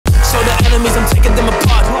enemies, I'm taking them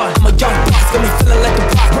apart. I'm a young boss, got me feeling like a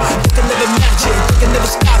rock. They can never match it, they can never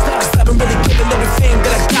stop. Cause I've been really giving everything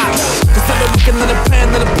that I got. Cause I've been working on a plan,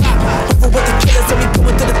 on a plot. Over with the killers and we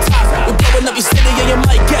going to the top. We're blowing up your city and you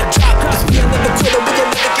might get dropped. Cause we ain't never quit and we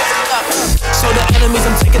ain't never giving up. So the enemies,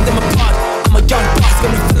 I'm taking them apart. I'm a young boss, got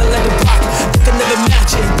me feeling like a rock. They can never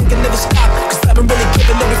match it, they can never stop. Cause I've been really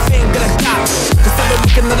giving everything that I got. Cause I've been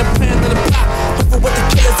working on a plan, on a plot. Over with the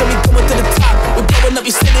killers and we going to the top. We're blowing up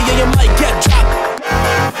your city and you might get dropped.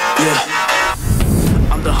 Yeah,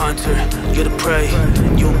 I'm the hunter, you're the prey.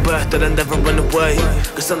 You a bird that I never run away.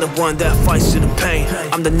 Cause I'm the one that fights through the pain.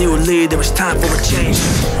 I'm the new leader, it's time for a change.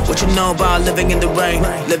 What you know about living in the rain,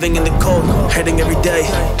 living in the cold, hating every day,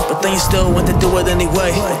 but then you still want to do it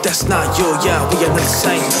anyway. But that's not you, yeah, we are not the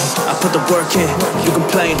same. I put the work in, you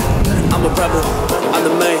complain. I'm a rebel, I'm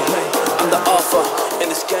the main, I'm the alpha in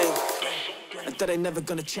this game, and that ain't never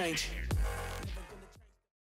gonna change.